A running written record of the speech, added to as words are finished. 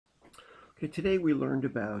Okay, today we learned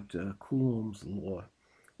about Coulomb's law,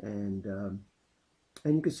 and um,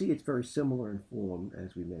 and you can see it's very similar in form,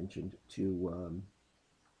 as we mentioned, to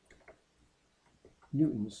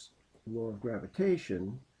Newton's law of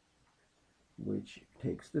gravitation, which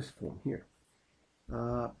takes this form here.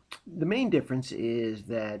 Uh, the main difference is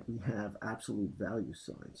that we have absolute value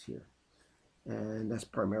signs here, and that's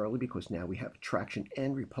primarily because now we have attraction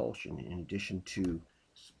and repulsion in addition to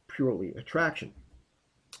purely attraction.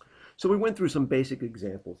 So we went through some basic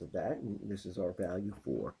examples of that, and this is our value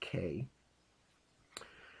for K.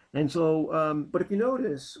 And so, but if you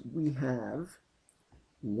notice, we have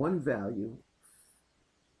one value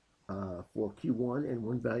for Q1 and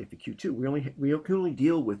one value for Q2. We can only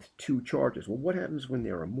deal with two charges. Well, what happens when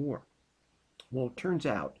there are more? Well, it turns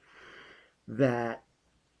out that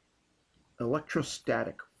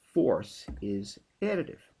electrostatic force is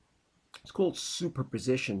additive. It's called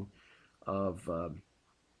superposition of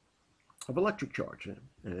electric charge,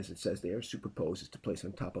 and as it says there, superpose is to place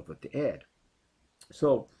on top of it to add.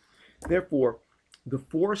 So, therefore, the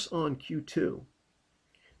force on Q2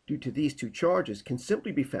 due to these two charges can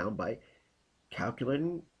simply be found by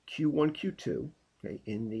calculating Q1, Q2, okay,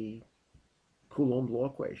 in the Coulomb law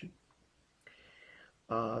equation,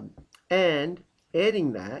 and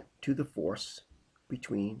adding that to the force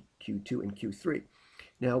between Q2 and Q3.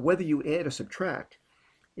 Now, whether you add or subtract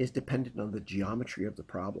is dependent on the geometry of the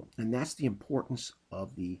problem, and that's the importance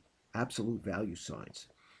of the absolute value signs.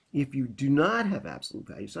 If you do not have absolute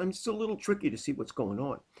value signs, it's a little tricky to see what's going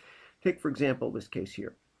on. Take, for example, this case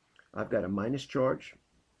here. I've got a minus charge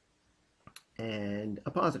and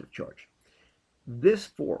a positive charge. This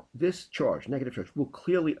charge, negative charge, will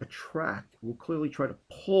clearly attract, will clearly try to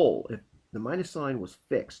pull. If the minus sign was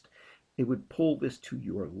fixed, it would pull this to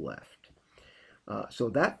your left. So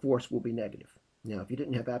that force will be negative. Now, if you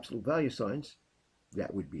didn't have absolute value signs,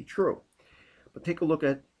 that would be true. But take a look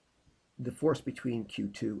at the force between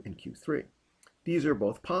Q2 and Q3. These are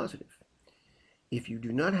both positive. If you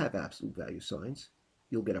do not have absolute value signs,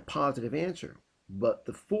 you'll get a positive answer. But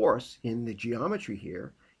the force in the geometry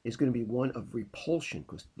here is going to be one of repulsion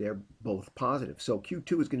because they're both positive. So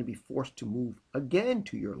Q2 is going to be forced to move again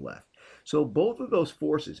to your left. So both of those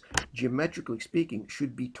forces, geometrically speaking,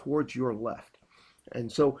 should be towards your left.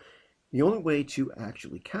 And so the only way to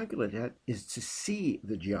actually calculate that is to see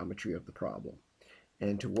the geometry of the problem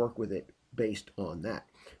and to work with it based on that.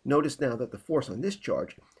 Notice now that the force on this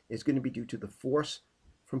charge is going to be due to the force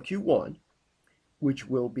from Q1, which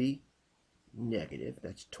will be negative.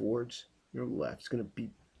 That's towards your left. It's going to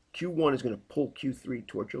be Q1 is going to pull Q3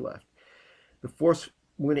 towards your left. The force,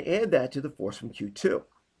 we're going to add that to the force from Q2.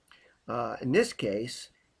 In this case,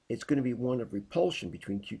 it's going to be one of repulsion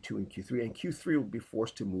between Q2 and Q3, and Q3 will be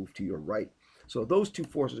forced to move to your right. So those two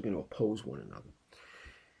forces are going to oppose one another.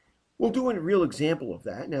 We'll do a real example of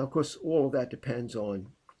that. Now, of course, all of that depends on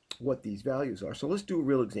what these values are. So let's do a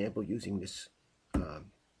real example using this,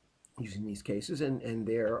 using these cases, and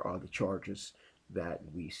there are the charges that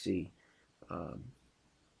we see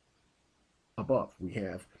above. We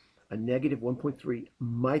have a negative 1.3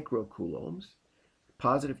 microcoulombs,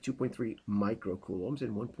 positive 2.3 microcoulombs,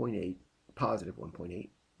 and 1.8, positive 1.8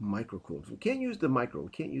 microcoulombs. We can't use the micro, we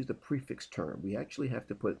can't use the prefix term. We actually have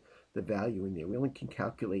to put the value in there. We only can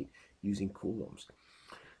calculate using coulombs.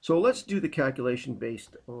 So let's do the calculation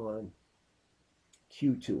based on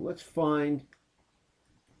Q2. Let's find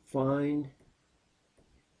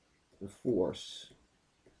the force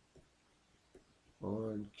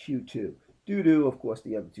on Q2 due to, of course,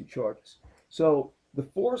 the other two charges. So the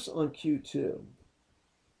force on Q2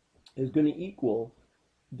 is going to equal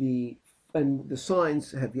and the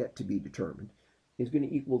signs have yet to be determined, is going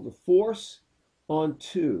to equal the force on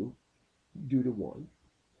 2 due to 1,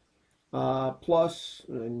 plus,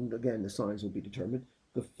 and again, the signs will be determined,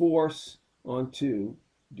 the force on 2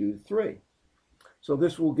 due to 3. So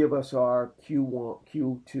this will give us our Q1,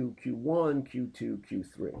 Q2, Q1, Q2,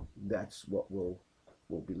 Q3. That's what we'll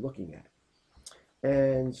be looking at.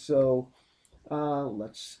 And so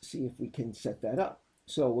let's see if we can set that up.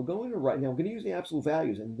 So we're going to write, now I'm going to use the absolute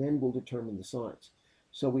values and then we'll determine the signs.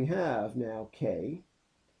 So we have now K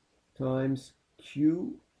times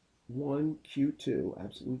Q1, Q2,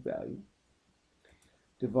 absolute value,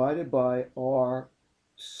 divided by R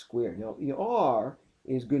squared. Now the R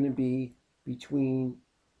is going to be between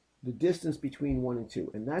the distance between 1 and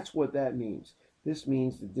 2, and that's what that means. This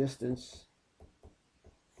means the distance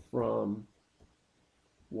from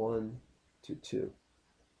 1 to 2.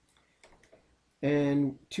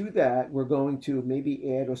 And to that, we're going to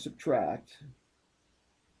maybe add or subtract.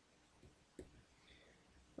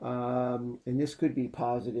 And this could be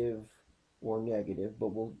positive or negative, but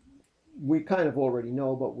we'll we kind of already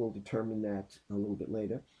know, but we'll determine that a little bit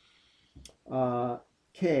later.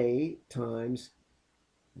 K times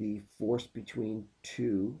the force between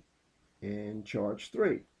 2 and charge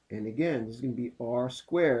 3. And again, this is going to be r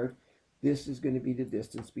squared. This is going to be the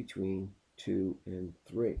distance between 2 and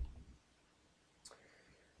 3.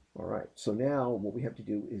 All right, so now what we have to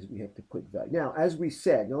do is we have to put value. Now, as we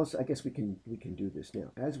said, now I guess we can do this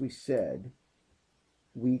now. As we said,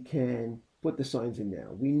 we can put the signs in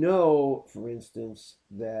now. We know, for instance,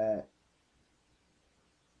 that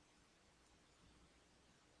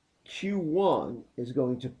Q1 is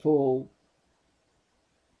going to pull,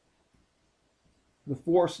 the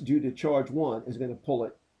force due to charge 1 is going to pull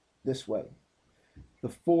it this way. The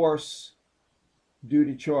force due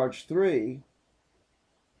to charge 3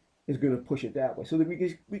 is going to push it that way. So that we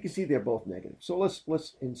can see they're both negative. So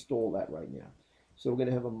let's install that right now. So we're going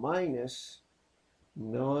to have a minus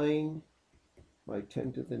 9 by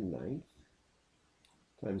 10 to the 9th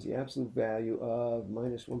times the absolute value of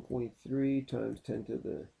minus 1.3 times 10 to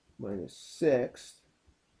the minus 6th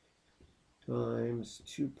times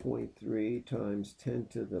 2.3 times 10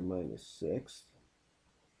 to the minus 6th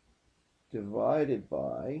divided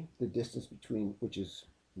by the distance between, which is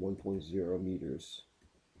 1.0 meters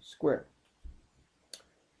squared.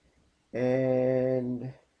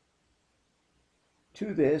 And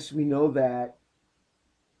to this, we know that,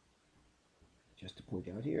 just to point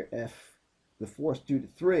out here, F, the force due to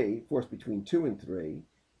 3, force between 2 and 3,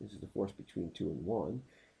 this is the force between 2 and 1,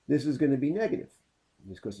 this is going to be negative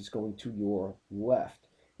because it's going to your left.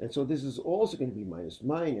 And so this is also going to be minus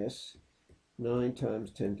 9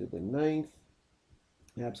 times 10 to the 9th,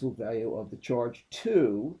 absolute value of the charge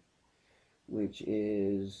 2, which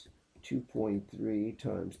is 2.3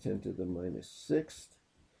 times 10 to the minus 6th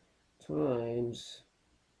times,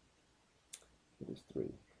 what is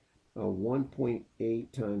 3?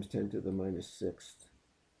 1.8 times 10 to the minus 6th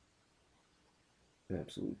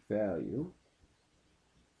absolute value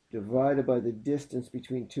divided by the distance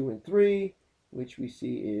between 2 and 3, which we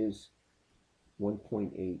see is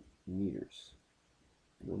 1.8 meters.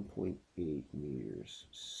 1.8 meters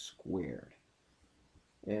squared.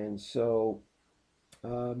 And so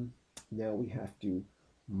now we have to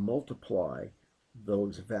multiply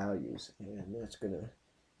those values, and that's going to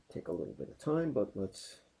take a little bit of time, but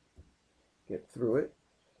let's get through it.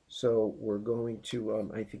 So we're going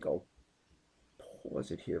to, I think I'll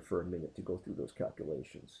pause it here for a minute to go through those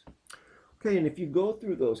calculations. Okay, and if you go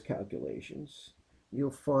through those calculations,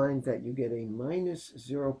 you'll find that you get a minus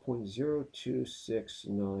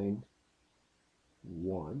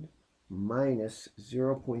 0.02691 minus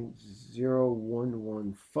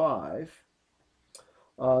 0.0115.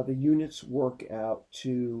 The units work out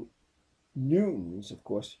to newtons, of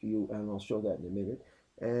course, and I'll show that in a minute.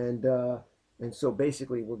 And so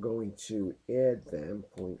basically we're going to add them,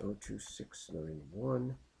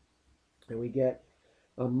 0.02691, and we get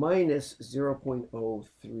a minus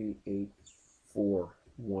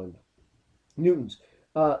 0.03841 newtons.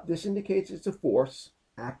 This indicates it's a force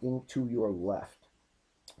acting to your left.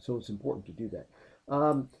 So it's important to do that.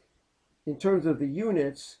 In terms of the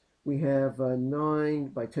units, we have 9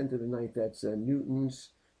 by 10 to the 9th, that's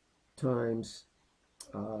newtons times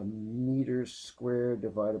meters squared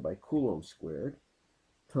divided by coulomb squared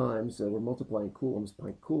times, we're multiplying coulombs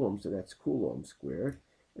by coulomb, so that's coulomb squared.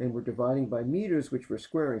 And we're dividing by meters, which we're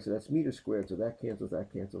squaring, so that's meter squared, so that cancels,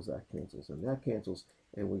 that cancels, that cancels, and that cancels,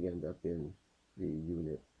 and we end up in the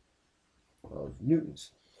unit of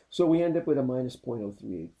newtons. So we end up with a minus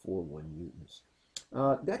 0.03841 newtons.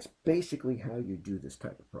 That's basically how you do this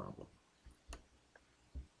type of problem.